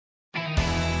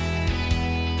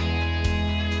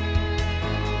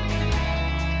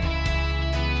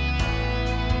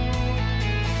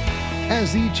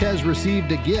As each has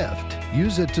received a gift,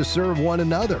 use it to serve one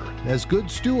another as good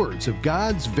stewards of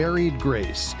God's varied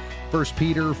grace. 1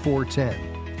 Peter 4:10.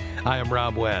 I am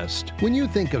Rob West. When you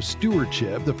think of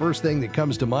stewardship, the first thing that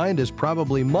comes to mind is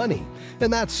probably money,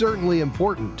 and that's certainly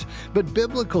important. But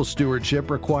biblical stewardship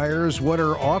requires what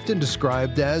are often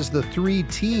described as the 3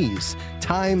 T's: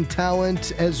 time,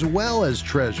 talent, as well as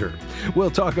treasure.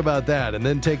 We'll talk about that and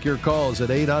then take your calls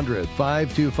at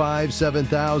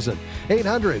 800-525-7000.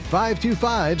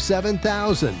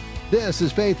 800-525-7000. This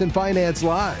is Faith and Finance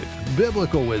Live,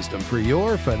 biblical wisdom for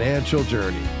your financial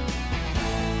journey.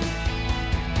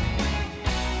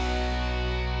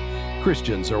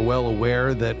 Christians are well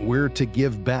aware that we're to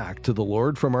give back to the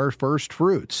Lord from our first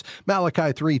fruits.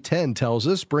 Malachi 3:10 tells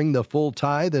us, "Bring the full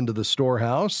tithe into the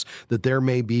storehouse, that there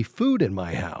may be food in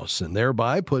my house, and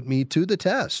thereby put me to the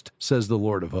test, says the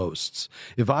Lord of hosts.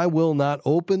 If I will not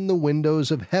open the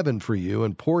windows of heaven for you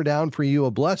and pour down for you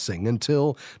a blessing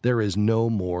until there is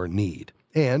no more need."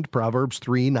 And Proverbs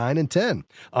 3:9 and 10.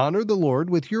 Honor the Lord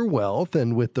with your wealth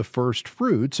and with the first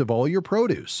fruits of all your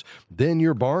produce. Then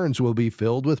your barns will be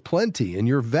filled with plenty, and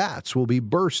your vats will be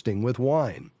bursting with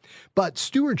wine. But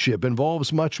stewardship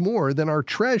involves much more than our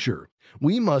treasure.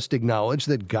 We must acknowledge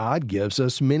that God gives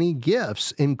us many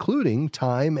gifts, including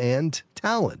time and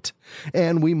talent.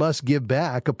 And we must give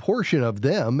back a portion of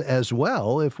them as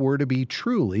well if we're to be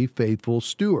truly faithful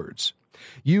stewards.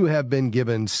 You have been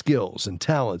given skills and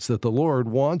talents that the Lord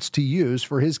wants to use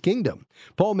for His kingdom.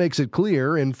 Paul makes it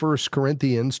clear in 1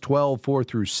 Corinthians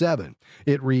 12:4-7.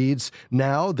 It reads,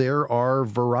 "Now there are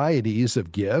varieties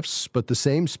of gifts, but the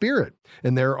same Spirit.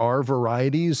 And there are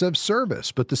varieties of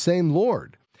service, but the same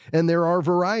Lord. And there are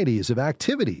varieties of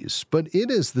activities, but it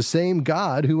is the same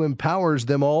God who empowers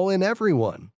them all in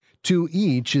everyone. To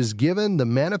each is given the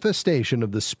manifestation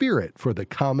of the Spirit for the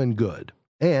common good."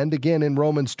 And again in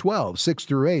Romans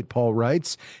 12:6-8, Paul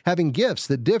writes, "Having gifts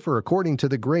that differ according to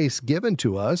the grace given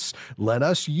to us, let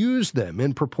us use them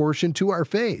in proportion to our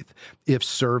faith. If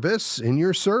service, in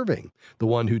your serving, the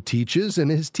one who teaches in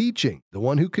his teaching, the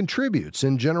one who contributes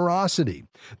in generosity,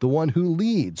 the one who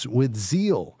leads with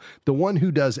zeal, the one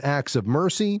who does acts of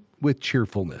mercy with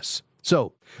cheerfulness."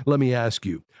 So, let me ask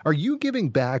you, are you giving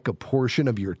back a portion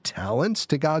of your talents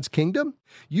to God's kingdom?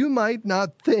 You might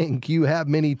not think you have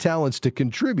many talents to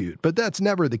contribute, but that's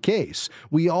never the case.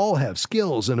 We all have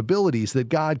skills and abilities that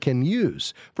God can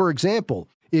use. For example,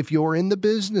 if you're in the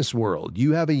business world,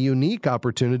 you have a unique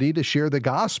opportunity to share the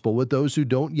gospel with those who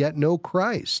don't yet know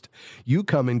Christ. You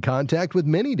come in contact with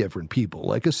many different people,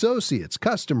 like associates,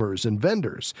 customers, and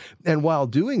vendors. And while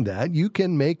doing that, you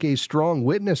can make a strong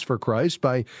witness for Christ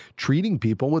by treating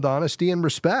people with honesty and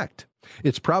respect.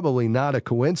 It's probably not a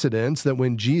coincidence that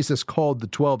when Jesus called the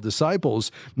 12 disciples,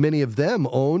 many of them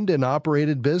owned and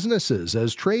operated businesses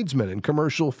as tradesmen and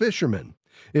commercial fishermen.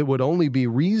 It would only be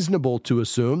reasonable to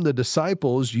assume the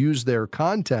disciples used their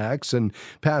contacts and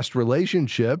past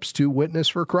relationships to witness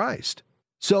for Christ.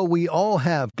 So we all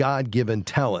have God-given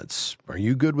talents. Are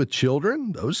you good with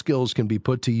children? Those skills can be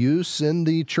put to use in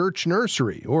the church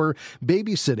nursery or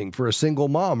babysitting for a single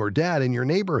mom or dad in your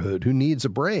neighborhood who needs a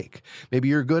break. Maybe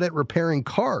you're good at repairing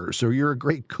cars, or you're a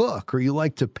great cook, or you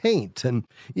like to paint. And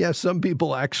yes, some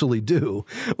people actually do.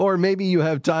 Or maybe you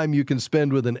have time you can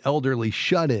spend with an elderly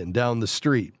shut-in down the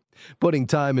street. Putting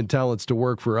time and talents to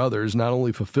work for others not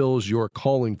only fulfills your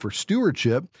calling for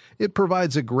stewardship, it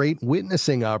provides a great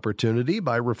witnessing opportunity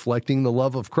by reflecting the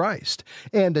love of Christ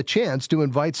and a chance to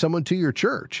invite someone to your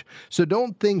church. So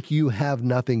don't think you have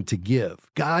nothing to give.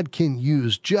 God can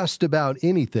use just about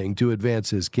anything to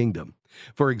advance His kingdom.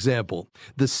 For example,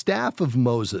 the staff of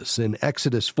Moses in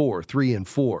Exodus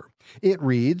 4:3-4. It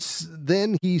reads,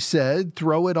 "Then he said,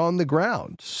 'Throw it on the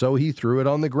ground.' So he threw it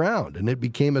on the ground, and it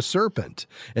became a serpent.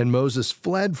 And Moses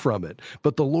fled from it.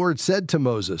 But the Lord said to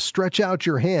Moses, 'Stretch out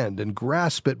your hand and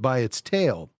grasp it by its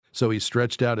tail.' So he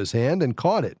stretched out his hand and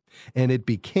caught it, and it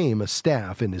became a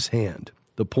staff in his hand."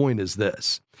 The point is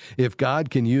this: if God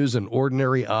can use an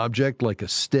ordinary object like a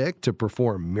stick to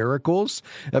perform miracles,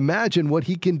 imagine what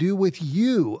He can do with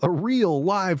you, a real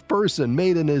live person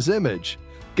made in His image.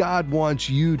 God wants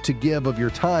you to give of your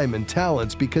time and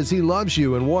talents because He loves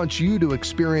you and wants you to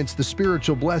experience the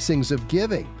spiritual blessings of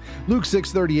giving. Luke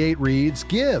 6:38 reads,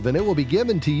 "Give, and it will be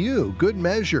given to you. Good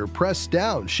measure, pressed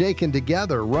down, shaken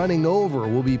together, running over,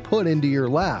 will be put into your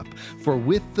lap. For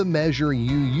with the measure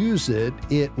you use it,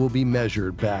 it will be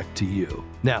measured back to you."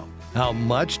 Now, how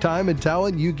much time and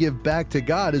talent you give back to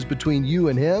God is between you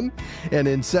and Him. And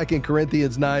in 2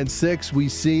 Corinthians 9:6, we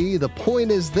see the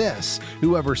point is this: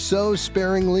 whoever sows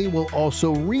sparingly will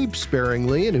also reap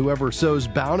sparingly, and whoever sows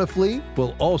bountifully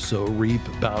will also reap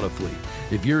bountifully.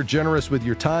 If you're generous with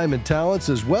your time and talents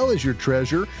as well as your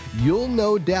treasure, you'll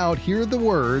no doubt hear the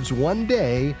words one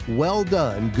day, "Well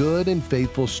done, good and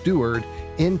faithful steward.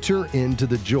 Enter into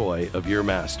the joy of your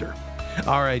master."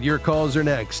 All right, your calls are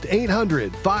next.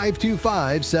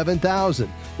 800-525-7000.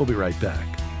 We'll be right back.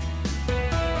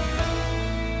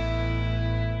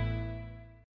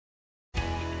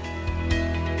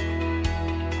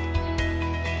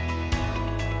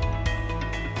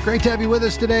 Great to have you with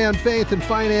us today on Faith and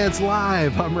Finance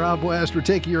Live. I'm Rob West. We're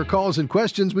taking your calls and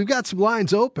questions. We've got some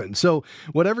lines open. So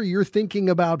whatever you're thinking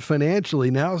about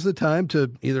financially, now's the time to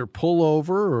either pull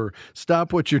over or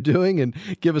stop what you're doing and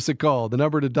give us a call. The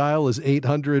number to dial is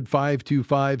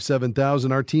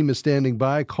 800-525-7000. Our team is standing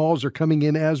by. Calls are coming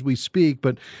in as we speak,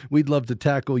 but we'd love to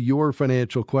tackle your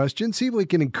financial questions, see if we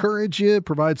can encourage you,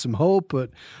 provide some hope,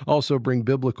 but also bring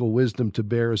biblical wisdom to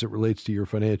bear as it relates to your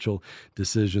financial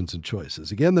decisions and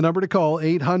choices. Again, the number to call,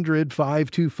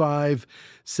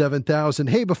 800-525-7000.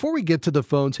 Hey, before we get to the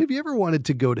phones, have you ever wanted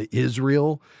to go to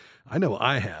Israel? I know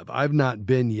I have. I've not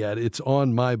been yet. It's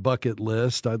on my bucket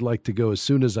list. I'd like to go as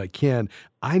soon as I can.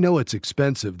 I know it's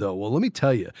expensive, though. Well, let me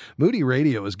tell you, Moody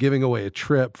Radio is giving away a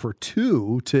trip for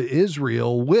two to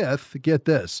Israel with, get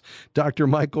this, Dr.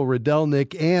 Michael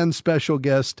Rydelnik and special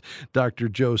guest Dr.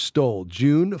 Joe Stoll.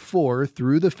 June 4th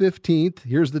through the 15th.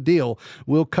 Here's the deal.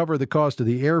 We'll cover the cost of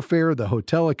the airfare, the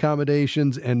hotel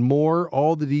accommodations, and more.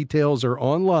 All the details are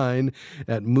online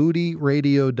at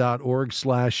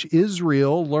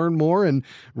moodyradio.org/Israel. Learn more and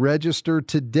register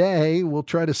today. We'll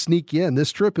try to sneak you in.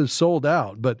 This trip is sold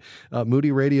out, but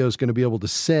Moody Radio is going to be able to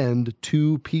send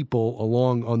two people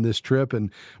along on this trip,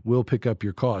 and we'll pick up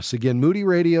your costs. Again,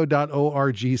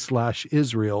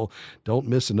 moodyradio.org/Israel. Don't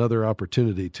miss another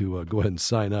opportunity to go ahead and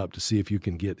sign up to see if you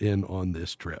can get in on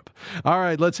this trip. All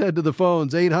right, let's head to the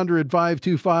phones.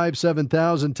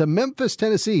 800-525-7000 to Memphis,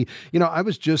 Tennessee. You know, I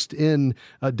was just in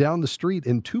down the street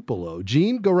in Tupelo.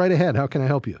 Gene, go right ahead. How can I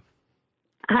help you?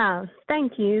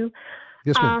 Thank you.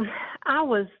 Yes, ma'am.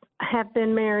 I have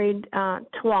been married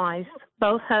twice.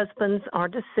 Both husbands are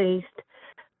deceased.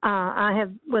 I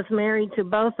was married to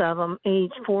both of them,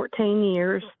 each 14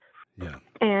 years. Yeah.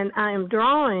 And I am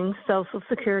drawing Social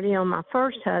Security on my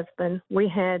first husband. We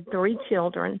had 3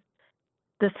 children.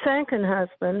 The second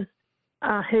husband,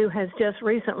 who has just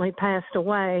recently passed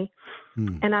away,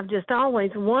 and I've just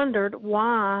always wondered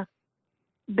why,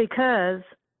 because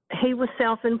he was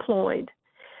self-employed.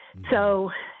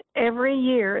 So every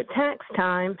year at tax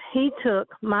time, he took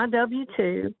my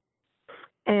W-2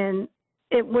 and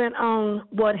it went on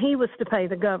what he was to pay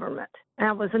the government.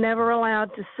 I was never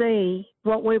allowed to see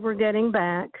what we were getting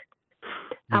back.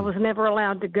 I was never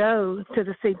allowed to go to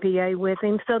the CPA with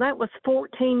him. So that was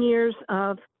 14 years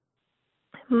of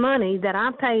money that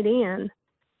I paid in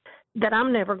that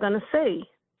I'm never going to see.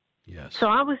 Yes. So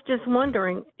I was just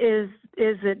wondering, is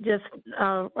it just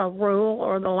a rule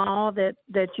or the law that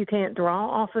you can't draw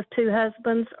off of 2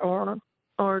 husbands or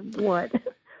what?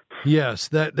 Yes,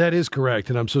 that is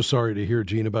correct. And I'm so sorry to hear,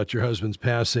 Gene, about your husband's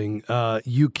passing.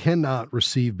 You cannot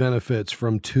receive benefits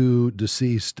from 2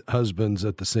 deceased husbands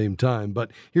at the same time.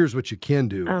 But here's what you can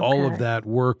do. Okay. All of that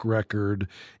work record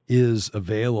is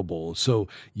available. So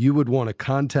you would want to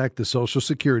contact the Social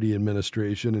Security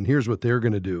Administration, and here's what they're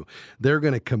going to do. They're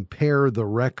going to compare the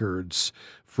records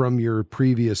from your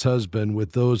previous husband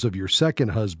with those of your second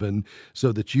husband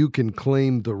so that you can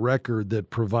claim the record that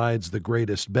provides the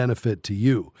greatest benefit to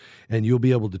you. And you'll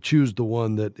be able to choose the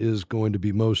one that is going to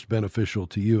be most beneficial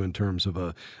to you in terms of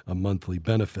a monthly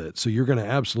benefit. So you're going to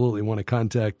absolutely want to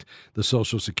contact the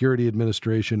Social Security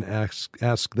Administration,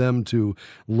 ask them to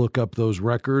look up those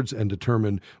records and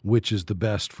determine which is the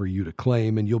best for you to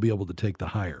claim, and you'll be able to take the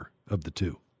higher of the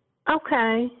 2.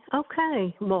 Okay.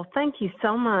 Well, thank you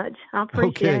so much. I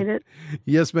appreciate it.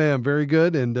 Yes, ma'am. Very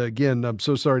good. And again, I'm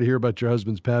so sorry to hear about your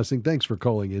husband's passing. Thanks for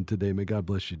calling in today. May God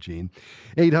bless you, Gene.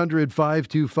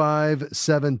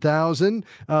 800-525-7000.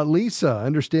 Lisa, I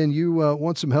understand you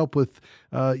want some help with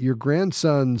your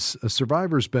grandson's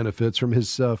survivor's benefits from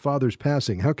his father's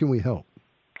passing. How can we help?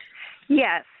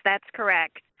 Yes, that's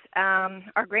correct.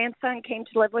 Our grandson came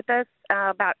to live with us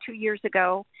about 2 years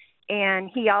ago, and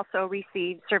he also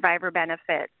received survivor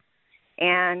benefits.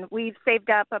 And we've saved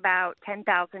up about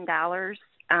 $10,000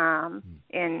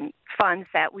 in funds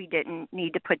that we didn't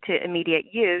need to put to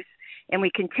immediate use, and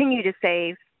we continue to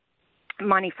save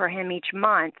money for him each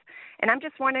month. And I'm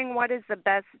just wondering what is the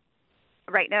best,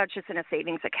 right now it's just in a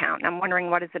savings account, and I'm wondering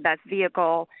what is the best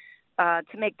vehicle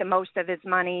to make the most of his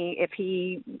money if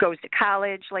he goes to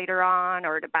college later on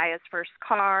or to buy his first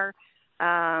car.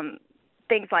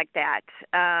 Things like that.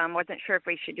 Wasn't sure if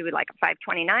we should do like a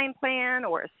 529 plan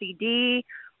or a CD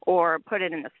or put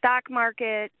it in the stock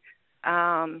market.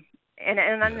 And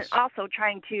I'm also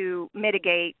trying to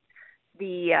mitigate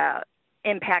the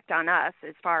impact on us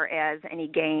as far as any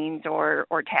gains or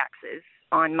taxes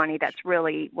on money that's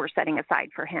really we're setting aside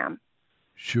for him.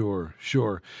 Sure.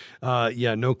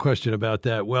 Yeah, no question about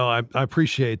that. Well, I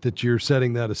appreciate that you're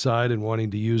setting that aside and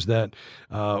wanting to use that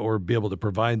or be able to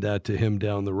provide that to him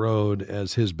down the road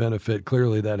as his benefit.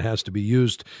 Clearly, that has to be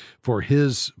used for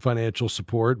his financial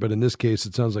support. But in this case,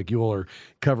 it sounds like you all are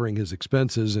covering his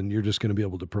expenses and you're just going to be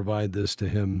able to provide this to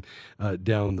him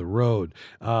down the road.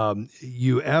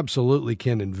 You absolutely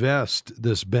can invest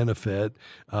this benefit.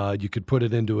 You could put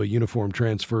it into a Uniform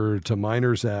Transfer to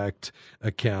Minors Act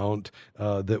account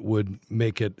that would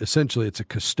make it, essentially, it's a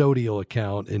custodial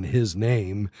account in his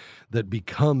name that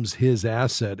becomes his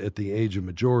asset at the age of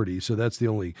majority. So that's the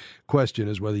only question,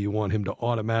 is whether you want him to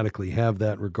automatically have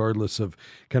that regardless of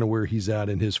kind of where he's at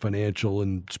in his financial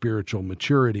and spiritual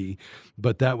maturity.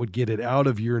 But that would get it out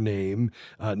of your name.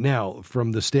 Now,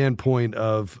 from the standpoint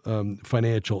of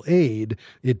financial aid,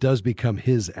 it does become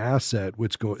his asset,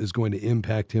 which is going to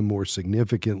impact him more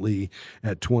significantly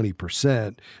at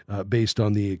 20% based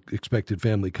on the expected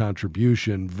family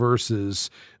contribution versus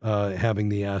having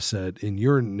the asset in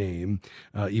your name,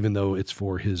 even though it's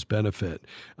for his benefit.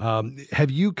 Have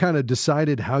you kind of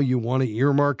decided how you want to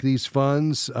earmark these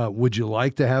funds? Would you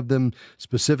like to have them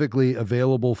specifically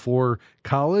available for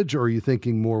college, or are you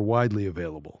thinking more widely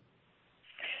available?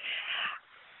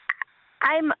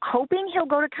 I'm hoping he'll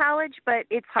go to college, but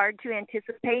it's hard to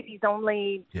anticipate. He's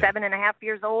only 7.5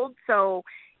 years old, so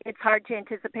it's hard to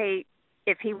anticipate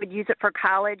if he would use it for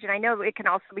college. And I know it can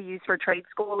also be used for trade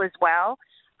school as well.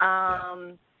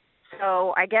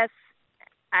 So I guess,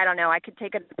 I don't know, I could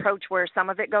take an approach where some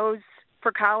of it goes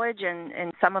for college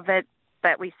and some of it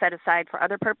that we set aside for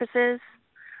other purposes.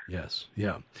 Yes.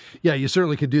 Yeah, you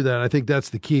certainly could do that. I think that's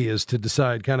the key, is to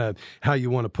decide kind of how you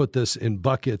want to put this in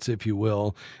buckets, if you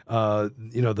will.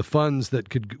 The funds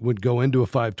that would go into a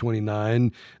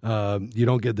 529, you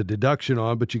don't get the deduction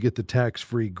on, but you get the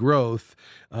tax-free growth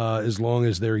as long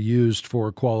as they're used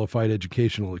for qualified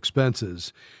educational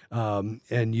expenses.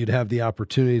 And you'd have the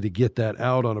opportunity to get that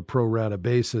out on a pro rata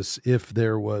basis if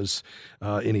there was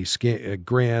any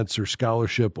grants or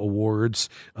scholarship awards.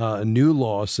 A new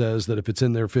law says that if it's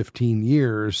in there 15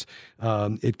 years,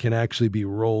 it can actually be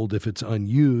rolled, if it's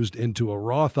unused, into a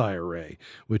Roth IRA,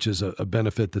 which is a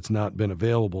benefit that's not been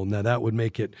available. Now, that would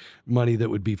make it money that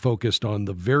would be focused on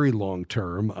the very long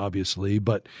term, obviously,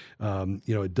 but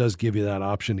it does give you that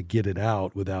option to get it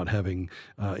out without having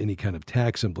any kind of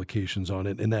tax implications on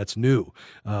it. And that's new,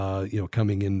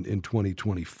 coming in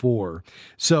 2024.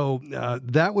 So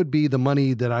that would be the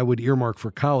money that I would earmark for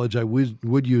college. I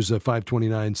would use a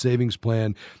 529 savings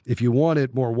plan. If you want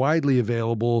it more widely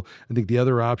available, I think the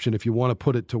other option, if you want to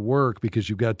put it to work because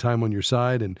you've got time on your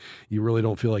side and you really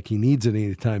don't feel like he needs it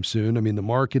anytime soon. I mean, the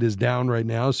market is down right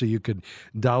now, so you could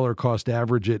dollar cost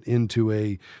average it into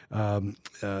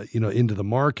into the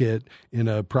market in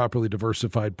a properly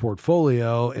diversified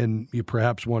portfolio, and you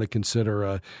perhaps want to consider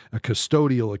a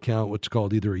custodial account, what's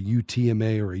called either a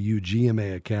UTMA or a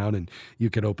UGMA account, and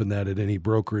you could open that at any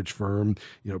brokerage firm,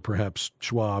 perhaps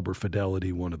Schwab or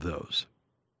Fidelity, one of those.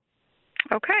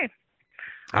 Okay.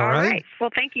 All right. Well,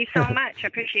 thank you so much. I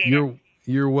appreciate it.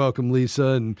 You're welcome, Lisa,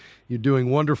 and you're doing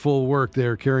wonderful work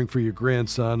there caring for your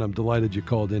grandson. I'm delighted you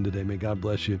called in today. May God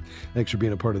bless you. Thanks for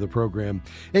being a part of the program.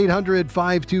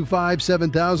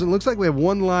 800-525-7000. Looks like we have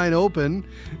one line open.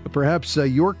 Perhaps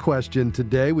your question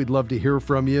today. We'd love to hear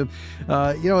from you.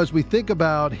 As we think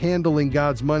about handling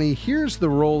God's money, here's the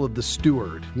role of the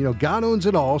steward. God owns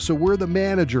it all, so we're the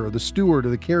manager or the steward or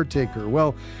the caretaker.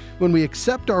 Well, when we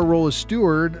accept our role as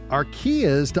steward, our key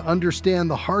is to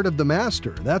understand the heart of the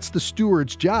master. That's the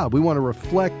steward's job. We want to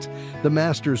reflect the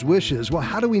master's wishes. Well,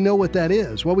 how do we know what that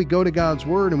is? Well, we go to God's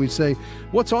word and we say,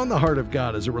 what's on the heart of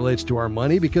God as it relates to our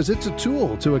money? Because it's a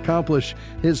tool to accomplish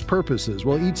his purposes.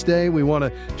 Well, each day we want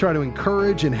to try to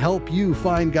encourage and help you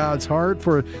find God's heart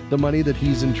for the money that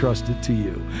he's entrusted to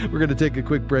you. We're going to take a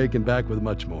quick break and back with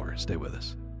much more. Stay with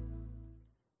us.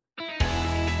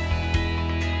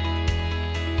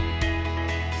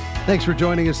 Thanks for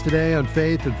joining us today on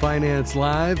Faith and Finance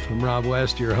Live. I'm Rob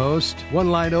West, your host. One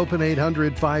line open,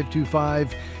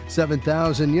 800-525-7000.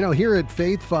 7,000. Here at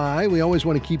Faith Fi, we always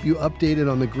want to keep you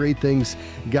updated on the great things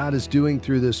God is doing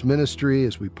through this ministry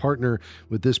as we partner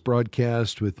with this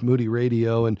broadcast with Moody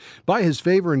Radio. And by His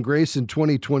favor and grace in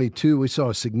 2022, we saw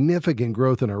a significant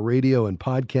growth in our radio and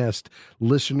podcast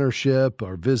listenership,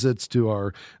 our visits to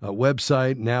our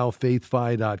website,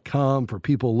 nowfaithfi.com, for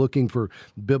people looking for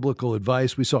biblical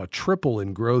advice. We saw a triple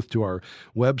in growth to our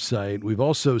website. We've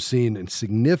also seen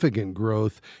significant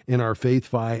growth in our Faith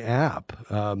Fi app.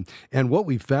 And what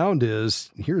we found is,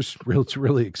 it's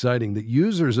really exciting, that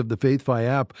users of the Faith Fi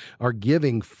app are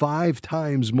giving 5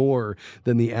 times more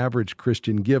than the average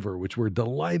Christian giver, which we're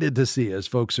delighted to see as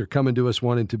folks are coming to us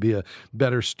wanting to be a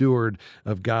better steward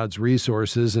of God's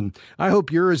resources. And I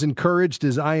hope you're as encouraged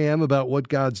as I am about what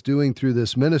God's doing through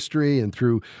this ministry and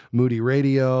through Moody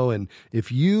Radio. And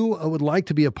if you would like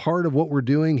to be a part of what we're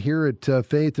doing here at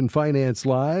Faith and Finance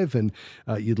Live, and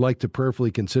you'd like to prayerfully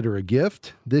consider a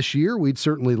gift this year, we'd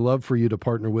certainly love for you to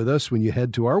partner with us when you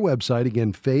head to our website,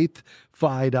 again,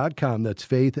 faithfi.com. That's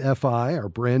Faith, F-I, our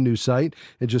brand new site,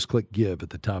 and just click Give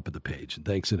at the top of the page. And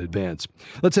thanks in advance.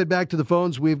 Let's head back to the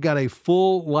phones. We've got a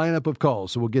full lineup of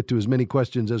calls, so we'll get to as many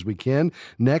questions as we can.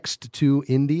 Next to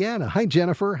Indiana. Hi,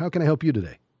 Jennifer. How can I help you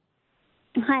today?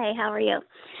 Hi, how are you?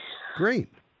 Great.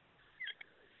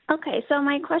 Okay, so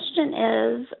my question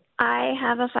is, I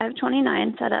have a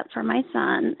 529 set up for my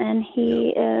son, and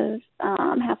he is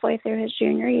halfway through his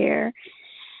junior year.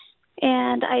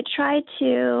 And I try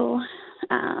to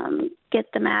get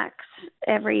the max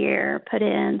every year put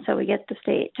in so we get the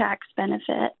state tax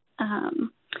benefit.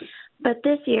 But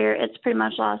this year, it's pretty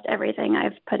much lost everything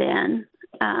I've put in.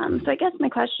 So I guess my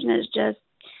question is just,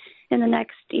 in the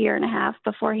next year and a half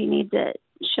before he needs it,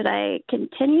 should I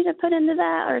continue to put into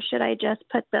that, or should I just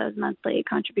put those monthly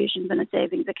contributions in a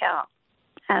savings account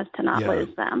as to not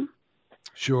lose them?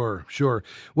 Sure.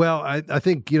 Well, I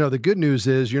think, the good news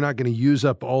is you're not going to use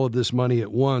up all of this money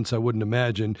at once, I wouldn't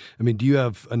imagine. I mean, do you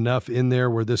have enough in there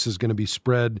where this is going to be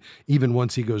spread even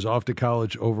once he goes off to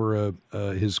college over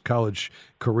his college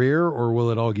career, or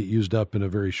will it all get used up in a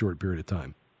very short period of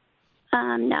time?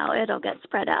 No, it'll get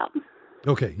spread out.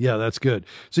 Okay, yeah, that's good.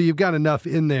 So you've got enough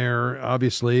in there,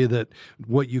 obviously, that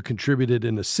what you contributed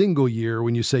in a single year,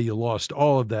 when you say you lost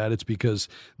all of that, it's because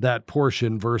that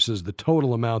portion versus the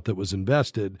total amount that was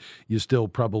invested, you still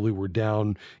probably were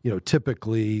down,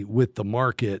 typically with the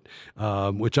market,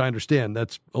 which I understand.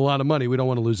 That's a lot of money. We don't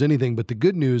want to lose anything. But the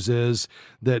good news is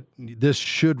that this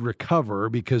should recover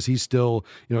because he's still,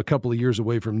 a couple of years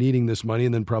away from needing this money,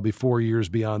 and then probably 4 years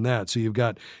beyond that. So you've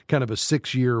got kind of a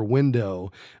 6-year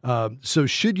window. So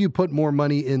should you put more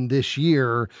money in this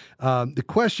year? The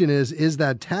question is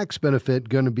that tax benefit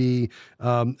going to be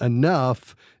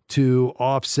enough to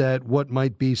offset what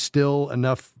might be still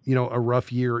enough, a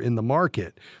rough year in the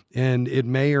market? And it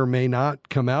may or may not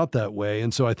come out that way.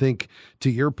 And so I think, to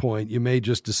your point, you may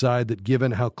just decide that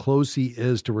given how close he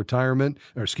is to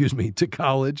to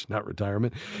college, not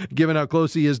retirement, given how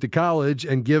close he is to college,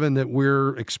 and given that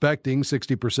we're expecting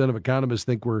 60% of economists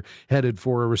think we're headed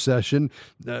for a recession,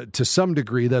 to some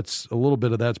degree, that's a little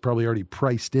bit of that's probably already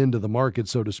priced into the market,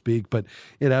 so to speak, but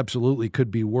it absolutely could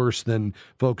be worse than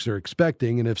folks are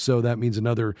expecting. And if so, that means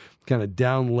another kind of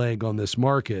down leg on this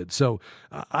market. So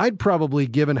I'd probably,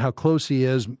 given how close he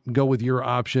is, go with your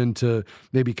option to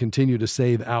maybe continue to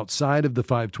save outside of the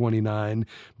 529,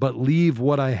 but leave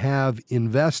what I have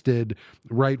invested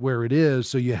right where it is,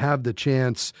 so you have the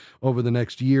chance over the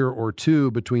next year or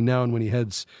two between now and when he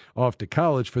heads off to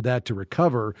college for that to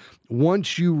recover.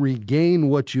 Once you regain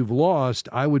what you've lost,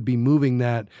 I would be moving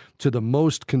that to the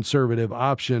most conservative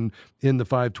option in the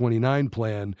 529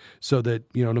 plan, so that,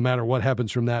 no matter what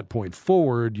happens from that point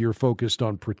forward, you're focused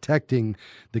on protecting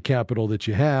the capital that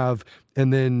you have.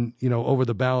 And then, over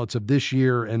the balance of this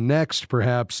year and next,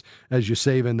 perhaps, as you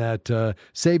save in that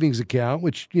savings account,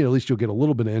 which, at least you'll get a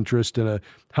little bit of interest in a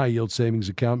high-yield savings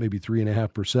account, maybe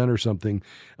 3.5% or something,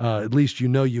 at least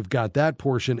you've got that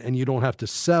portion, and you don't have to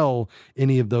sell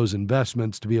any of those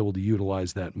investments to be able to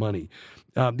utilize that money.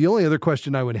 The only other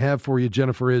question I would have for you,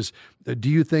 Jennifer, is do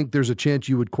you think there's a chance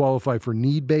you would qualify for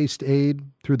need-based aid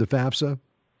through the FAFSA?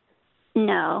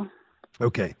 No.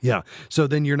 Okay, yeah. So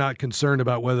then you're not concerned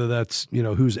about whether that's,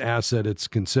 whose asset it's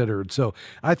considered. So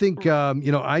I think,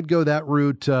 I'd go that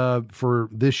route for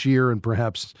this year and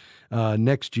perhaps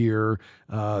next year,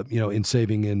 in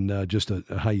saving in just a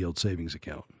high-yield savings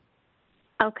account.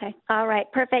 Okay. All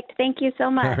right. Perfect. Thank you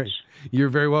so much. All right. You're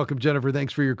very welcome, Jennifer.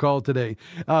 Thanks for your call today.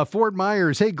 Fort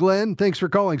Myers. Hey, Glenn. Thanks for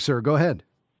calling, sir. Go ahead.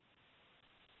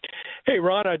 Hey,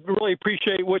 Ron, I really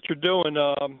appreciate what you're doing.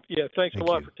 Thanks a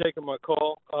lot for taking my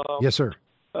call. Yes, sir.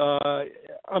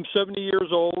 I'm 70 years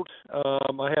old.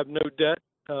 I have no debt.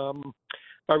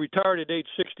 I retired at age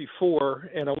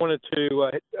 64, and I wanted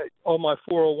to all my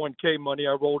 401k money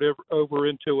I rolled over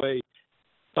into a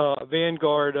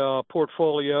Vanguard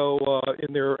portfolio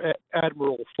in their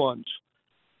Admiral funds.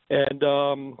 And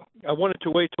I wanted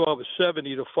to wait till I was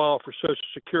 70 to file for Social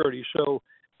Security. So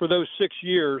for those 6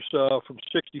 years, from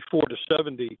 64 to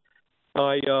 70,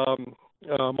 my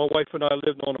wife and I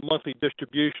lived on a monthly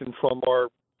distribution from our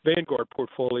Vanguard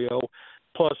portfolio,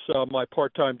 plus my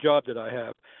part-time job that I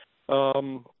have.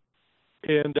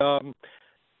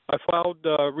 I filed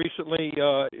recently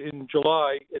in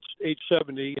July. It's age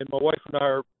 70, and my wife and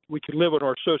I we can live on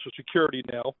our Social Security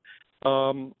now.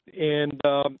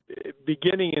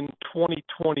 Beginning in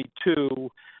 2022,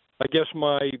 I guess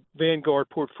my Vanguard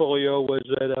portfolio was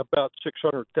at about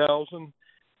 600,000.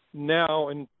 Now,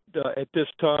 and at this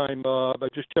time, I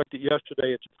just checked it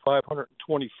yesterday. It's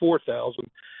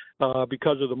 524,000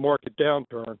 because of the market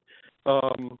downturn.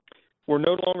 We're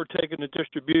no longer taking the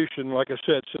distribution, like I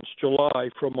said, since July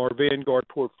from our Vanguard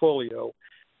portfolio.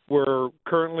 We're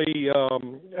currently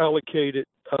allocated,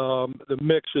 the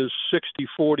mix is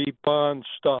 60-40 bond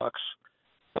stocks.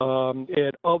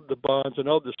 And of the bonds and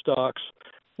of the stocks,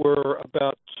 we're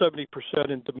about 70%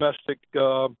 in domestic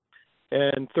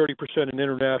and 30% in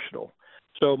international.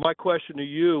 So my question to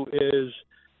you is,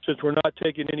 since we're not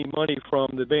taking any money from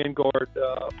the Vanguard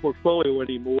portfolio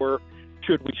anymore,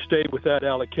 should we stay with that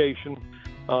allocation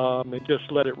and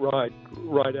just let it ride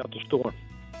out the storm?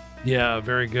 Yeah,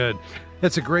 very good.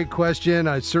 That's a great question.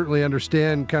 I certainly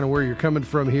understand kind of where you're coming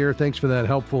from here. Thanks for that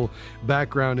helpful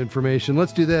background information.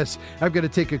 Let's do this. I've got to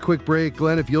take a quick break.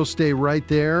 Glenn, if you'll stay right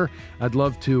there, I'd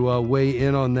love to weigh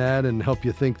in on that and help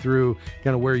you think through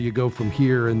kind of where you go from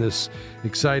here in this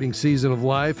exciting season of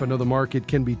life. I know the market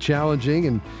can be challenging,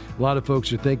 and a lot of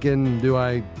folks are thinking, do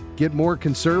I get more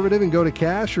conservative and go to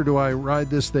cash, or do I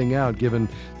ride this thing out given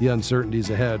the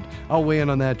uncertainties ahead? I'll weigh in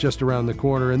on that just around the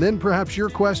corner. And then perhaps your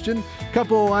question.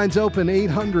 Couple of lines open,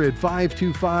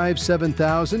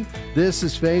 800-525-7000. This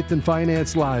is Faith and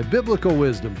Finance Live, biblical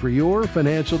wisdom for your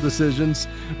financial decisions.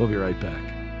 We'll be right back.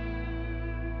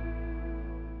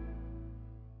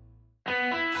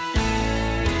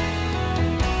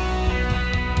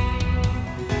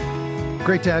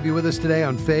 Great to have you with us today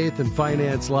on Faith and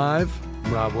Finance Live.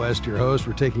 I'm Rob West, your host.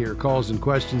 We're taking your calls and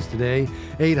questions today.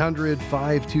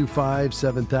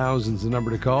 800-525-7000 is the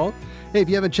number to call. Hey, if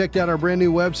you haven't checked out our brand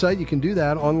new website, you can do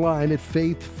that online at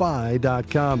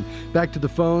faithfi.com. Back to the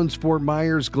phones. Fort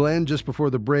Myers, Glenn, just before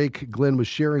the break, Glenn was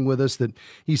sharing with us that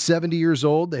he's 70 years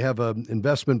old. They have an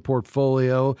investment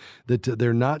portfolio that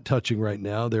they're not touching right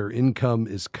now. Their income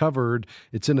is covered.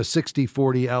 It's in a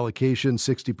 60-40 allocation,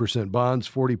 60% bonds,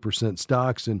 40%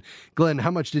 stocks. And Glenn,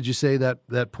 how much did you say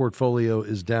that portfolio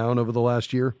is down over the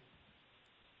last year?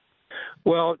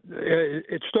 Well,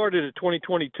 it started at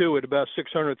 2022 at about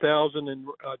 600,000, and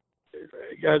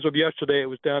as of yesterday, it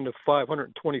was down to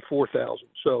 524,000.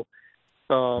 So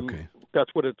that's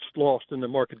what it's lost in the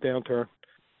market downturn.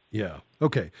 Yeah.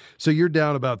 Okay. So you're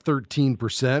down about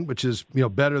 13%, which is,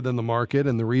 better than the market.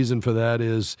 And the reason for that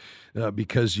is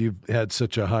because you've had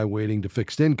such a high weighting to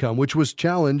fixed income, which was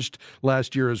challenged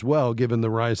last year as well, given the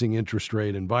rising interest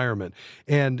rate environment.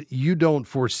 And you don't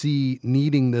foresee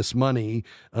needing this money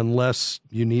unless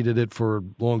you needed it for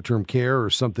long-term care or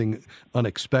something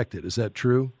unexpected. Is that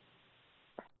true?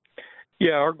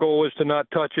 Yeah, our goal is to not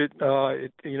touch it.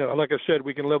 Like I said,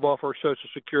 we can live off our Social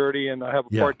Security, and I have a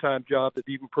part-time job that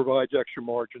even provides extra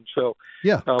margin. So we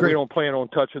don't plan on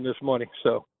touching this money.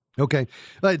 So. Okay.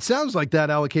 It sounds like that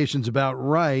allocation's about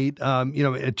right.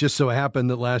 It just so happened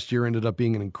that last year ended up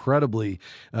being an incredibly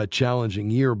challenging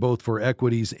year, both for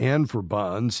equities and for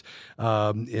bonds,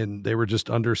 and they were just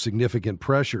under significant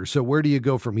pressure. So where do you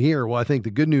go from here? Well, I think the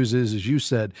good news is, as you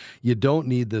said, you don't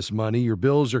need this money. Your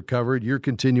bills are covered. You're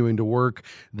continuing to work.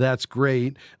 That's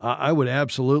great. I would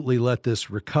absolutely let this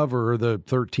recover the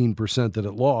 13% that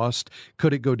it lost.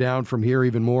 Could it go down from here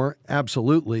even more?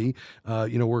 Absolutely.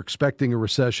 We're expecting a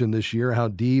recession this year. How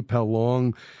deep, how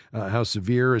long, how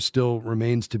severe is still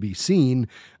remains to be seen.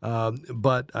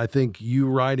 But I think you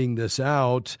riding this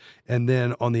out, and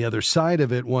then on the other side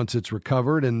of it, once it's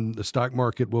recovered, and the stock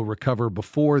market will recover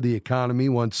before the economy,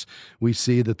 once we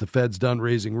see that the Fed's done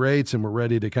raising rates and we're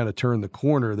ready to kind of turn the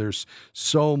corner, there's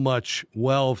so much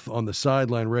wealth on the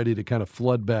sideline ready to kind of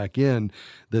flood back in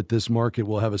that this market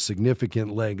will have a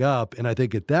significant leg up. And I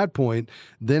think at that point,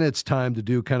 then it's time to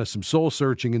do kind of some soul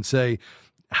searching and say,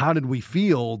 how did we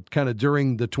feel kind of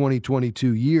during the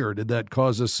 2022 year? Did that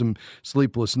cause us some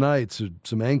sleepless nights, or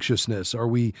some anxiousness? Are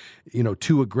we,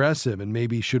 too aggressive, and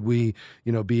maybe should we,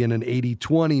 be in an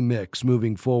 80-20 mix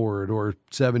moving forward, or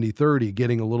 70-30,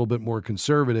 getting a little bit more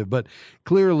conservative? But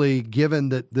clearly, given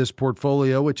that this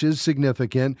portfolio, which is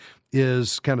significant,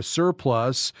 is kind of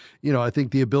surplus, I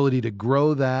think the ability to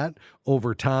grow that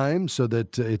over time so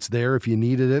that it's there if you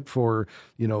needed it for,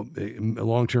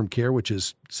 long-term care, which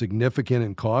is significant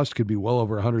in cost, could be well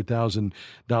over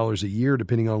 $100,000 a year,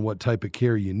 depending on what type of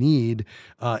care you need.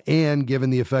 And given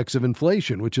the effects of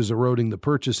inflation, which is eroding the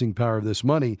purchasing power of this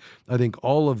money, I think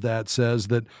all of that says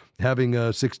that having a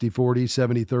 60-40,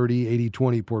 70-30,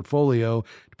 80-20 portfolio,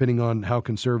 depending on how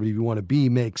conservative you want to be,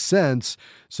 makes sense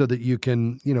so that you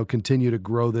can, continue to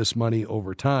grow this money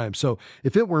over time. So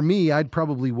if it were me, I'd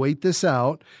probably wait this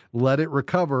out, let it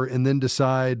recover, and then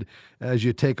decide as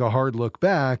you take a hard look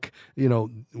back,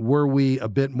 were we a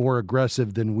bit more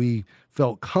aggressive than we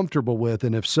felt comfortable with?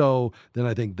 And if so, then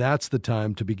I think that's the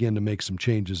time to begin to make some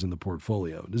changes in the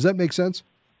portfolio. Does that make sense?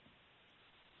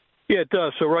 Yeah, it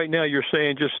does. So right now you're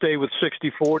saying just stay with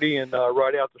 60-40 and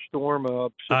ride out the storm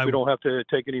since we don't have to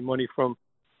take any money from.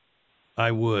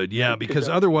 I would, yeah, because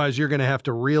otherwise you're going to have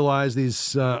to realize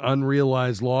these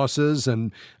unrealized losses.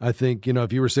 And I think,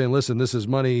 if you were saying, listen, this is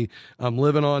money I'm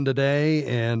living on today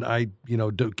and I,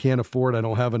 can't afford, I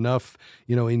don't have enough,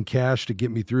 in cash to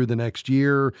get me through the next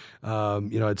year,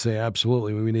 I'd say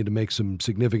absolutely we need to make some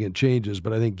significant changes.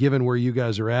 But I think given where you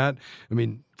guys are at,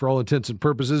 for all intents and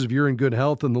purposes, if you're in good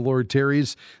health and the Lord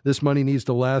tarries, this money needs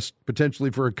to last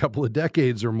potentially for a couple of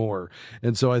decades or more.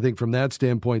 And so I think from that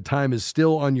standpoint, time is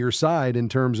still on your side in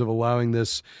terms of allowing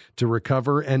this to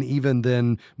recover, and even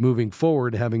then moving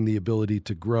forward, having the ability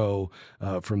to grow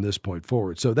from this point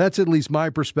forward. So that's at least my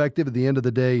perspective. At the end of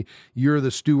the day, you're the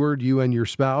steward, you and your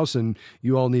spouse, and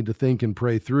you all need to think and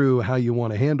pray through how you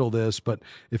want to handle this. But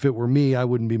if it were me, I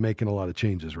wouldn't be making a lot of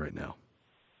changes right now.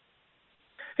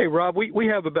 Hey, Rob, we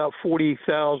have about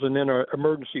 $40,000 in our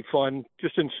emergency fund,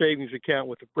 just in savings account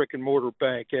with a brick and mortar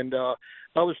bank. And I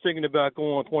was thinking about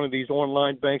going with one of these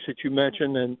online banks that you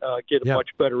mentioned and get a much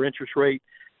better interest rate.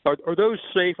 Are those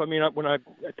safe? When I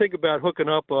think about hooking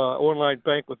up an online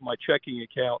bank with my checking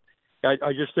account,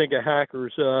 I just think of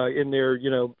hackers in there,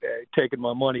 taking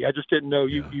my money. I just didn't know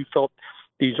you felt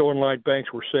these online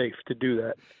banks were safe to do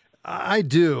that. I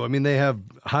do. They have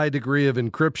high degree of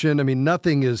encryption.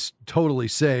 Nothing is totally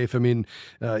safe. Even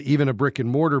a brick and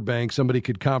mortar bank, somebody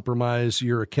could compromise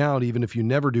your account. Even if you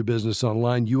never do business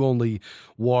online, you only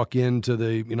walk into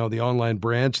the online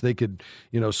branch. They could,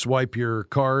 swipe your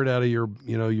card out of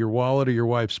your wallet or your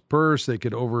wife's purse. They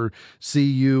could oversee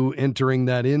you entering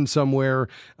that in somewhere.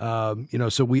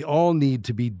 So we all need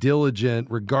to be diligent,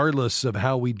 regardless of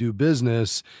how we do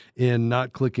business, in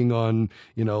not clicking on,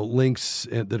 links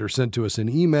that are sent to us in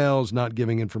emails, not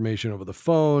giving information over the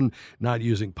phone, not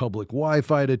using public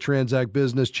Wi-Fi to transact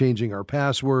business, changing our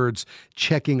passwords,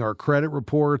 checking our credit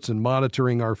reports, and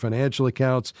monitoring our financial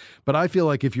accounts. But I feel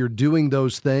like if you're doing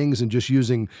those things and just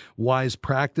using wise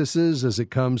practices as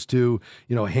it comes to,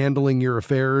 handling your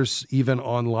affairs even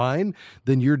online,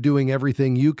 then you're doing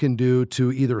everything you can do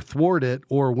to either thwart it,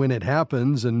 or when it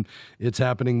happens, and it's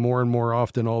happening more and more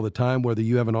often all the time, whether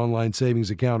you have an online savings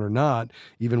account or not,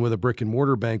 even with a brick and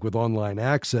mortar bank with online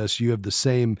access, you have the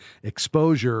same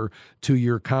exposure to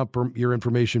your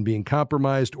information being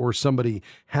compromised, or somebody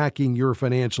hacking your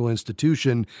financial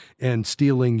institution and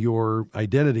stealing your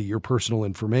identity, your personal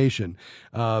information.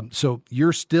 So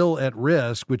you're still at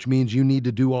risk, which means you need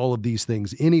to do all of these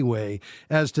things anyway.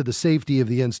 As to the safety of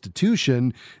the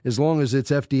institution, as long as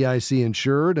it's FDIC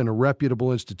insured and a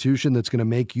reputable institution that's going to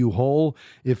make you whole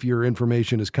if your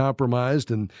information is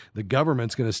compromised, and the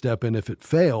government's going to step in if it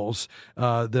fails,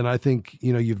 then I think,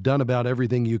 you've done about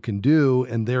everything you can do,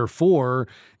 and therefore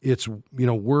it's,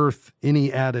 worth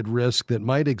any added risk that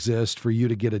might exist for you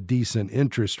to get a decent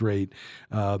interest rate,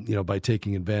 by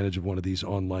taking advantage of one of these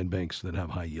online banks that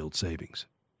have high yield savings.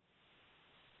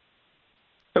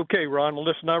 Okay, Ron. Well,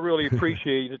 listen, I really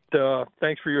appreciate it.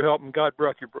 Thanks for your help, and God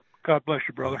bless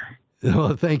you, brother.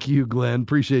 Well, thank you, Glenn.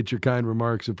 Appreciate your kind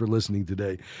remarks and for listening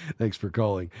today. Thanks for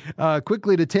calling.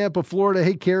 Quickly to Tampa, Florida.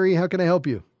 Hey, Carrie, how can I help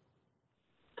you?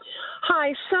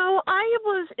 Hi. So I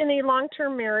was in a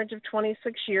long-term marriage of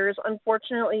 26 years.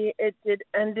 Unfortunately, it did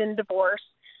end in divorce.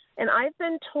 And I've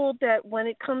been told that when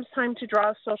it comes time to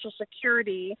draw Social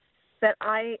Security, that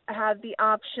I have the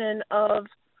option of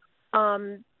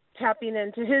tapping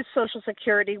into his Social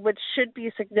Security, which should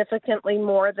be significantly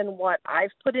more than what I've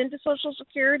put into Social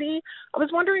Security. I was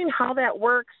wondering how that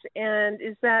works, and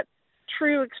is that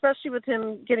true, especially with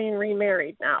him getting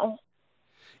remarried now?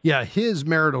 Yeah, his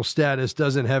marital status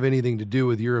doesn't have anything to do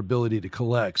with your ability to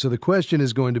collect. So the question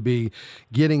is going to be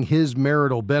getting his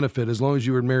marital benefit as long as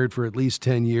you were married for at least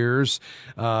 10 years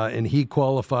and he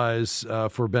qualifies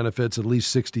for benefits at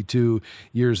least 62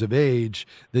 years of age,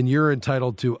 then you're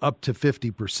entitled to up to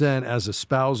 50% as a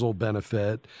spousal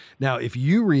benefit. Now, if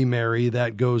you remarry,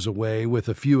 that goes away with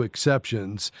a few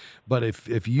exceptions. But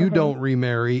if you don't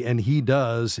remarry and he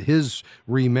does, his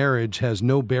remarriage has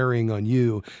no bearing on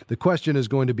you. The question is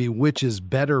going to be which is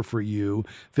better for you,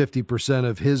 50%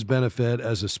 of his benefit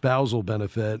as a spousal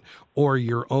benefit or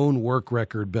your own work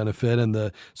record benefit, and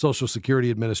the Social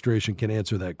Security Administration can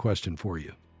answer that question for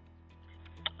you.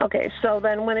 Okay, so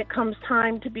then when it comes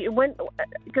time to be,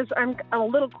 because I'm a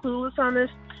little clueless on this,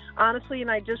 honestly, and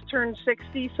I just turned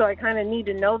 60, so I kind of need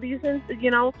to know these,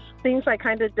 things. I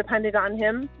kind of depended on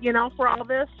him, for all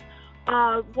this.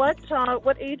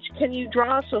 What age can you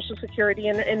draw Social Security,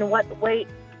 and in what way?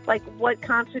 Like, what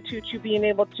constitutes you being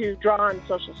able to draw on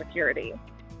Social Security?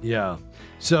 Yeah.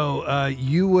 So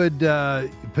you would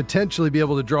potentially be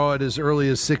able to draw it as early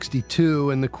as 62.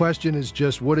 And the question is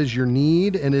just, what is your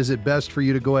need? And is it best for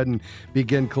you to go ahead and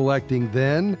begin collecting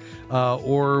then?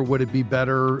 Or would it be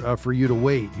better for you to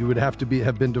wait? You would have to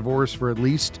have been divorced for at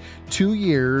least 2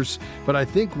 years. But I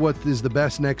think what is the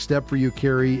best next step for you,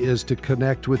 Carrie, is to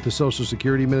connect with the Social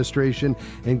Security Administration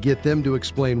and get them to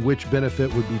explain which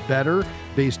benefit would be better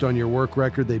based on your work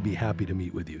record. They'd be happy to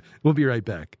meet with you. We'll be right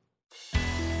back.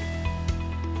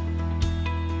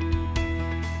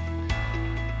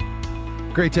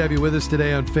 Great to have you with us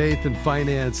today on Faith and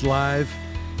Finance Live.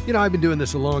 I've been doing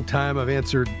this a long time. I've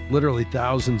answered literally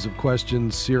thousands of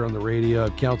questions here on the radio.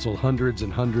 I've counseled hundreds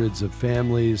and hundreds of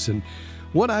families. And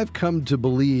what I've come to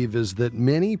believe is that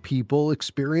many people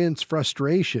experience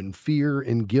frustration, fear,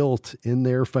 and guilt in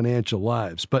their financial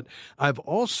lives. But I've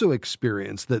also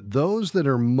experienced that those that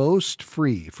are most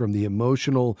free from the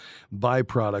emotional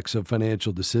byproducts of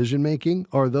financial decision-making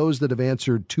are those that have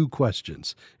answered two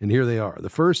questions. And here they are. The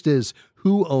first is,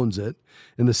 who owns it?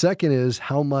 And the second is,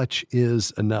 how much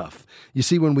is enough? You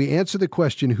see, when we answer the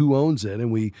question, who owns it,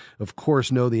 and we, of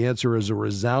course, know the answer is a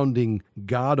resounding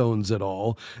God owns it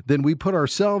all, then we put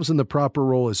ourselves in the proper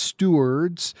role as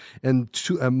stewards, and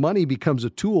money becomes a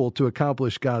tool to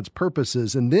accomplish God's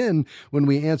purposes. And then when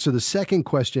we answer the second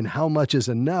question, how much is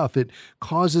enough, it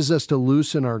causes us to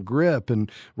loosen our grip and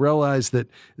realize that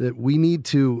we need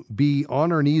to be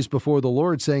on our knees before the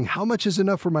Lord saying, how much is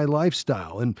enough for my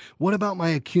lifestyle? And what about my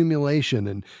accumulation?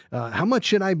 And how much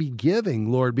should I be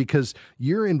giving, Lord? Because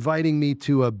you're inviting me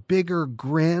to a bigger,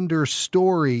 grander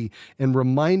story and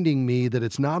reminding me that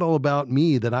it's not all about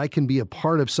me, that I can be a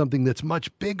part of something that's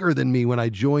much bigger than me when I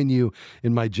join you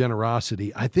in my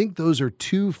generosity. I think those are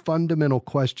two fundamental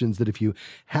questions that if you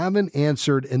haven't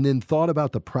answered and then thought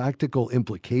about the practical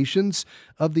implications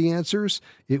of the answers,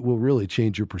 it will really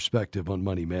change your perspective on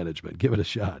money management. Give it a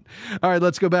shot. All right,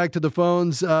 let's go back to the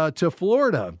phones to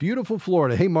Florida. Beautiful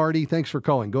Florida. Hey, Marty, thanks for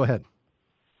calling. Go ahead.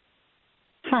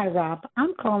 Hi, Rob.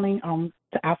 I'm calling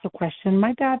to ask a question.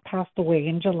 My dad passed away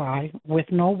in July with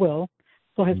no will,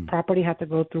 so his property had to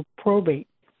go through probate.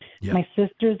 Yeah. My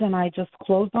sisters and I just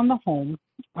closed on the home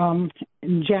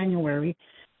in January.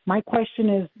 My question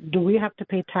is, do we have to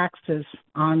pay taxes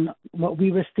on what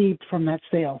we received from that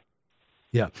sale?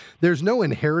 Yeah, there's no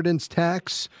inheritance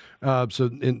tax.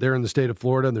 They're in the state of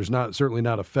Florida, and there's certainly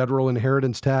not a federal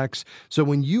inheritance tax. So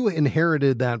when you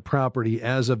inherited that property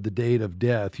as of the date of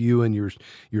death, you and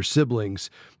your siblings,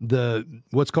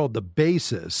 what's called the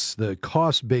basis, the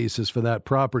cost basis for that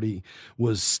property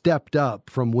was stepped up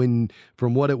from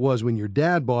what it was when your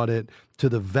dad bought it to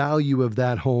the value of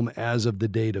that home as of the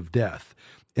date of death.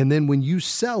 And then when you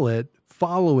sell it,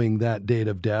 following that date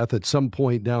of death at some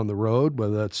point down the road,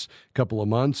 whether that's a couple of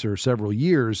months or several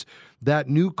years, that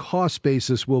new cost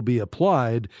basis will be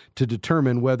applied to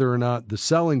determine whether or not the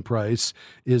selling price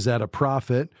is at a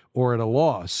profit or at a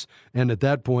loss. And at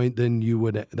that point, then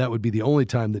that would be the only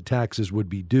time that taxes would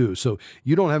be due. So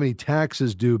you don't have any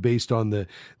taxes due based on the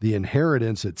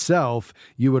inheritance itself.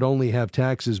 You would only have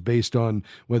taxes based on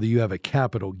whether you have a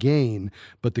capital gain.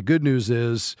 But the good news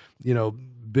is,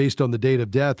 based on the date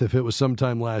of death, if it was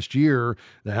sometime last year,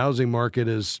 the housing market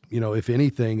is, if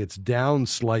anything, it's down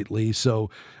slightly. So,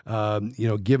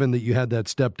 given that you had that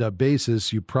stepped up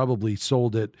basis, you probably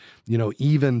sold it,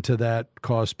 even to that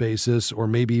cost basis or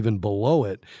maybe even below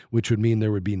it, which would mean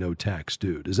there would be no tax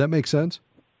due. Does that make sense?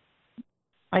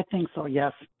 I think so,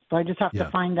 yes. So I just have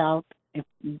to find out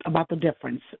about the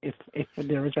difference, if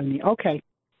there is any. Okay.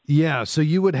 Yeah, so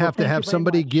you would have to have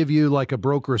somebody much. give you like a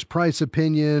broker's price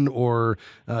opinion, or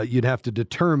you'd have to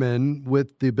determine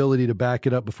with the ability to back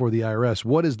it up before the IRS,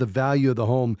 what is the value of the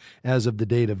home as of the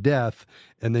date of death,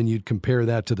 and then you'd compare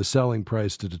that to the selling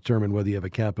price to determine whether you have a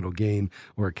capital gain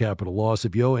or a capital loss.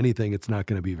 If you owe anything, it's not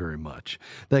going to be very much.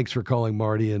 Thanks for calling,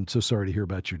 Marty, and so sorry to hear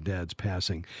about your dad's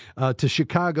passing. To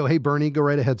Chicago, hey, Bernie, go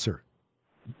right ahead, sir.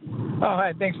 Oh,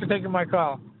 hi. Thanks for taking my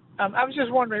call. I was just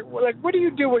wondering, like, what do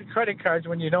you do with credit cards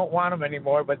when you don't want them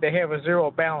anymore, but they have a zero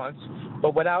balance,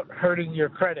 but without hurting your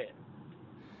credit?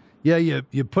 Yeah,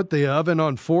 you put the oven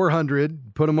on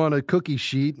 400, put them on a cookie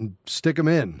sheet, and stick them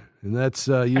in. And that's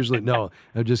usually, no,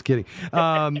 I'm just kidding.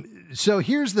 So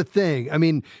here's the thing. I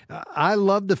mean, I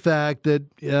love the fact that,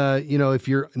 if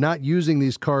you're not using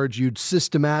these cards, you'd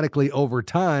systematically over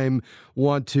time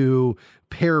want to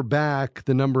pare back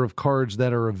the number of cards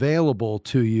that are available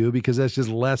to you, because that's just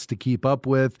less to keep up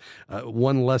with,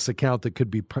 one less account that could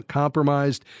be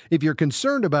compromised. If you're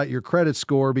concerned about your credit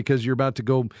score because you're about to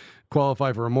go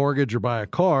qualify for a mortgage or buy a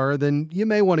car, then you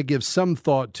may want to give some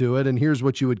thought to it. And here's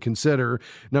what you would consider.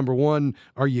 Number one,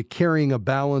 are you carrying a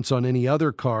balance on any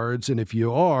other cards? And if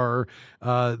you are,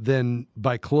 then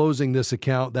by closing this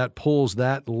account, that pulls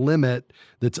that limit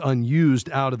that's unused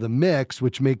out of the mix,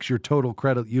 which makes your total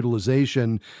credit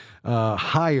utilization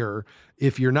higher.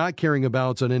 If you're not carrying a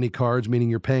balance on any cards, meaning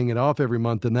you're paying it off every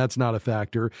month, then that's not a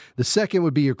factor. The second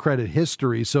would be your credit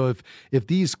history. So if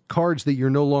these cards that you're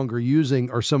no longer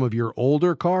using are some of your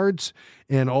older cards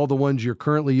and all the ones you're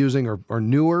currently using are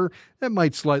newer, that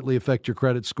might slightly affect your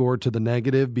credit score to the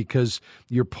negative, because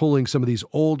you're pulling some of these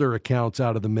older accounts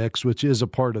out of the mix, which is a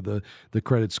part of the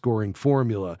credit scoring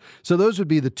formula. So those would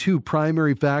be the two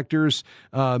primary factors.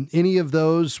 Any of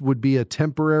those would be a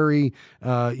temporary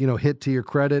hit to your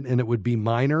credit, and it would be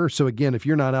minor. So again, if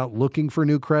you're not out looking for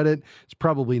new credit, it's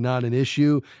probably not an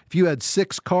issue. If you had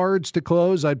 6 cards to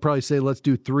close, I'd probably say let's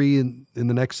do 3 in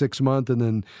the next 6 months and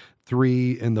then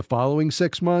 3 in the following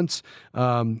 6 months.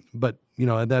 But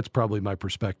that's probably my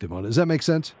perspective on it. Does that make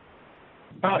sense?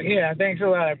 Oh, yeah. Thanks a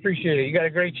lot. I appreciate it. You got a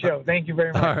great show. Thank you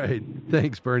very much. All right.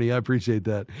 Thanks, Bernie. I appreciate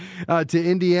that. To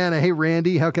Indiana. Hey,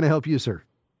 Randy, how can I help you, sir?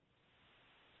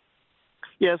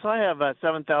 Yes, I have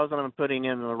 $7,000 I'm putting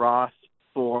in the Roth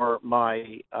for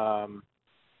my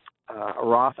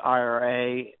Roth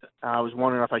IRA. I was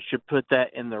wondering if I should put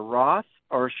that in the Roth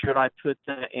or should I put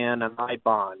that in an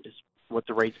iBond with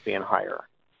the rates being higher?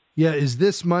 Yeah, is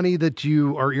this money that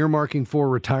you are earmarking for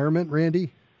retirement,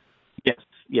 Randy?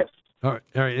 Yes. All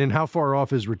right. And how far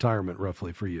off is retirement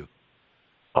roughly for you?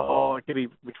 Oh, it could be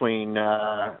between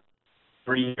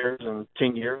 3 years and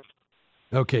 10 years.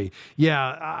 Okay. Yeah,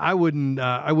 I wouldn't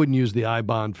use the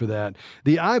iBond for that.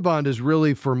 The iBond is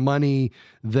really for money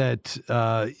that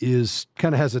is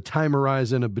kind of has a time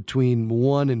horizon of between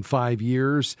 1 and 5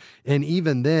 years. And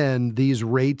even then, these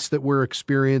rates that we're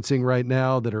experiencing right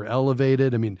now that are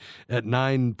elevated, I mean, at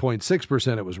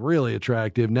 9.6%, it was really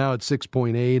attractive. Now it's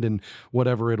 6.8 and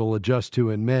whatever it'll adjust to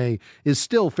in May is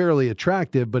still fairly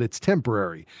attractive, but it's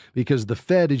temporary because the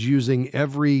Fed is using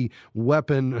every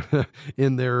weapon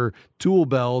in their tool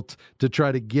belt to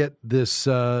try to get this,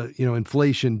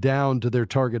 inflation down to their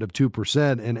target of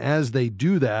 2%. And as they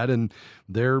do that, and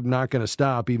they're not going to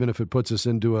stop, even if it puts us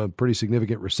into a pretty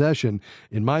significant recession,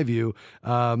 in my view,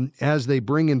 as they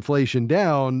bring inflation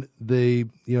down, the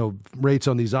rates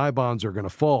on these iBonds are going to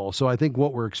fall. So I think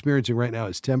what we're experiencing right now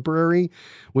is temporary,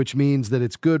 which means that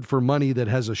it's good for money that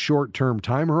has a short-term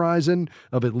time horizon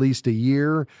of at least a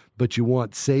year, but you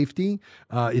want safety.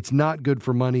 It's not good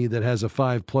for money that has a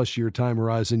 5+ year time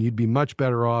horizon. You'd be much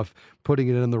better off putting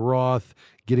it in the Roth,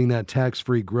 getting that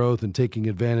tax-free growth and taking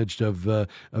advantage of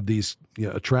these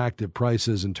attractive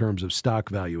prices in terms of stock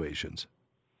valuations.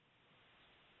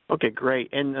 Okay, great.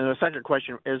 And the second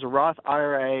question, is a Roth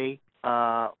IRA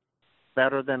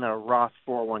better than a Roth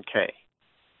 401k?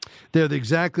 They're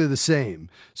exactly the same.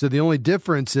 So the only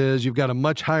difference is you've got a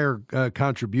much higher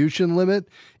contribution limit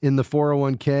in the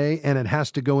 401k, and it has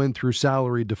to go in through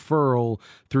salary deferral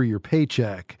through your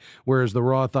paycheck, whereas the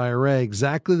Roth IRA,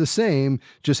 exactly the same,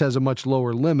 just has a much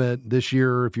lower limit. This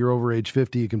year, if you're over age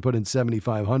 50, you can put in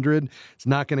 $7,500. It's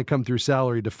not going to come through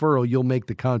salary deferral. You'll make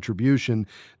the contribution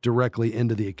directly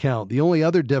into the account. The only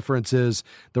other difference is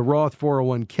the Roth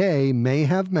 401k may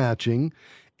have matching,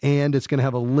 and it's going to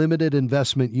have a limited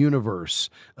investment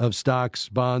universe of stocks,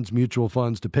 bonds, mutual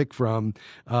funds to pick from,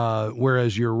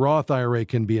 whereas your Roth IRA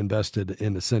can be invested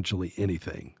in essentially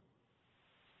anything.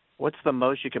 What's the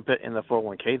most you can put in the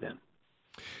 401k then?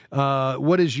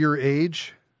 What is your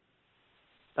age?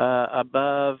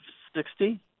 Above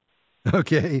 60.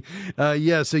 Okay.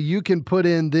 So you can put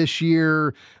in this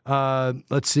year,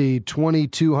 let's see,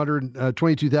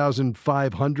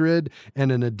 22,500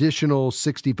 and an additional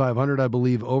 6,500, I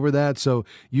believe, over that. So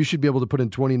you should be able to put in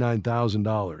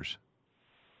 $29,000.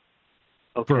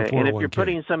 Okay. And if you're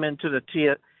putting some into a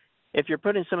TSP,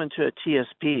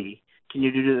 can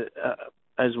you do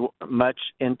as much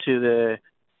into the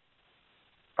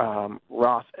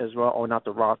Roth as well, or not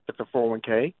the Roth, but the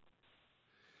 401k?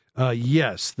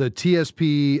 Yes, the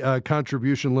TSP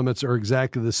contribution limits are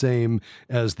exactly the same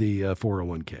as the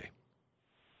 401k.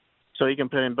 So you can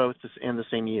put in both in the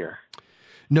same year?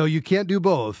 No, you can't do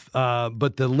both,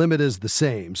 but the limit is the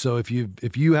same. So if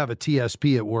you have a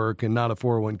TSP at work and not a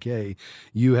 401k,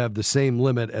 you have the same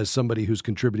limit as somebody who's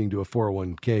contributing to a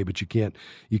 401k, but you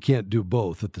can't do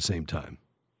both at the same time.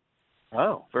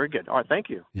 Oh, very good. All right, thank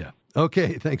you. Yeah.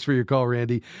 Okay, thanks for your call,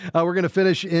 Randy. We're going to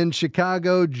finish in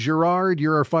Chicago. Gerard,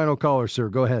 you're our final caller, sir.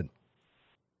 Go ahead.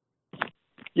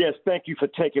 Yes, thank you for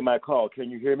taking my call.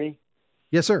 Can you hear me?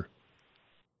 Yes, sir.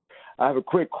 I have a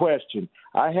quick question.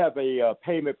 I have a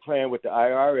payment plan with the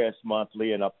IRS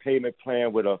monthly and a payment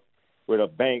plan with a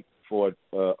bank for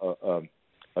a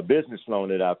business loan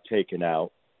that I've taken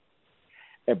out.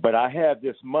 But I have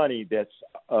this money that's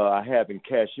I have in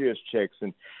cashier's checks,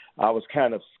 and I was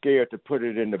kind of scared to put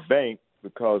it in the bank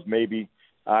because maybe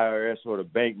IRS or the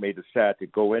bank may decide to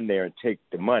go in there and take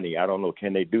the money. I don't know.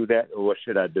 Can they do that, or what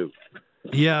should I do?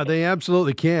 Yeah, they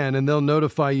absolutely can, and they'll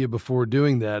notify you before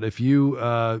doing that. If you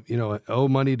owe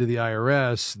money to the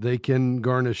IRS, they can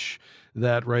garnish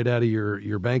that right out of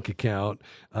your bank account.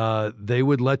 They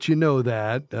would let you know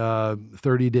that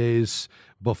 30 days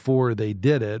before they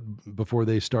did it, before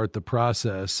they start the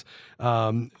process.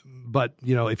 But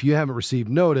if you haven't received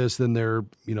notice, then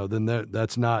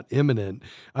that's not imminent.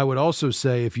 I would also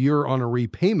say if you're on a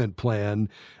repayment plan,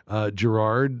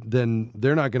 Gerard, then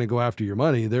they're not going to go after your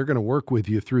money. They're going to work with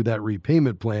you through that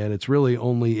repayment plan. It's really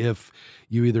only if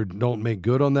you either don't make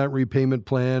good on that repayment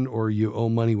plan or you owe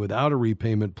money without a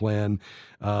repayment plan,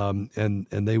 and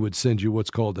they would send you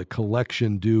what's called a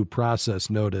collection due process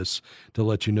notice to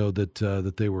let you know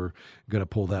that they were going to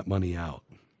pull that money out.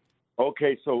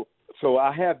 Okay, so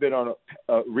I have been on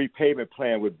a repayment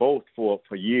plan with both for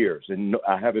years, and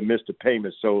I haven't missed a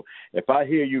payment. So if I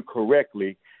hear you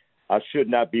correctly, I should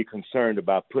not be concerned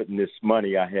about putting this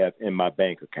money I have in my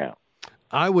bank account.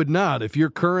 I would not. If you're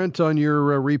current on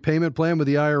your repayment plan with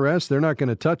the IRS, they're not going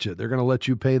to touch it. They're going to let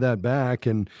you pay that back,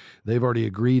 and they've already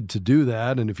agreed to do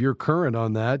that. And if you're current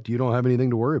on that, you don't have anything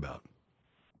to worry about.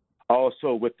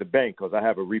 Also with the bank, because I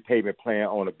have a repayment plan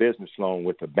on a business loan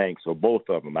with the bank, so both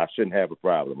of them, I shouldn't have a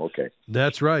problem. Okay.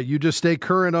 That's right. You just stay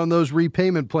current on those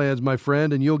repayment plans, my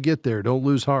friend, and you'll get there. Don't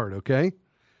lose heart, okay?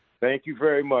 Thank you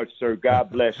very much, sir.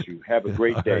 God bless you. Have a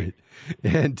great day. Right.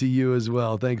 And to you as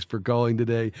well. Thanks for calling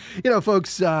today.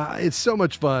 Folks, it's so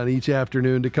much fun each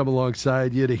afternoon to come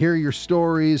alongside you, to hear your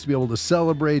stories, to be able to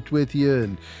celebrate with you.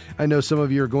 And I know some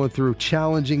of you are going through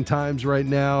challenging times right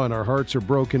now, and our hearts are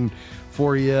broken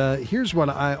for you. Here's what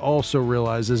I also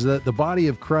realize is that the body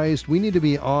of Christ, we need to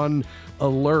be on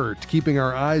alert, keeping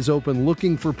our eyes open,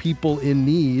 looking for people in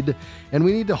need. And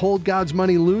we need to hold God's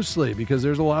money loosely because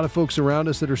there's a lot of folks around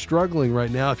us that are struggling right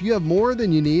now. If you have more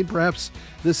than you need, perhaps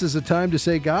this is a time to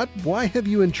say, God, why have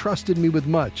you entrusted me with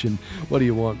much? And what do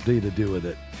you want me to do with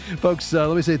it? Folks,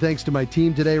 let me say thanks to my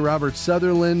team today, Robert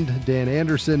Sutherland, Dan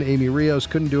Anderson, Amy Rios.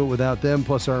 Couldn't do it without them,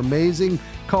 plus our amazing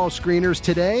call screeners.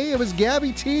 Today, it was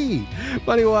Gabby T.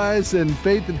 MoneyWise and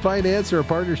Faith and Finance are a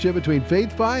partnership between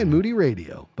Faith Fi and Moody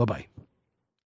Radio. Bye-bye.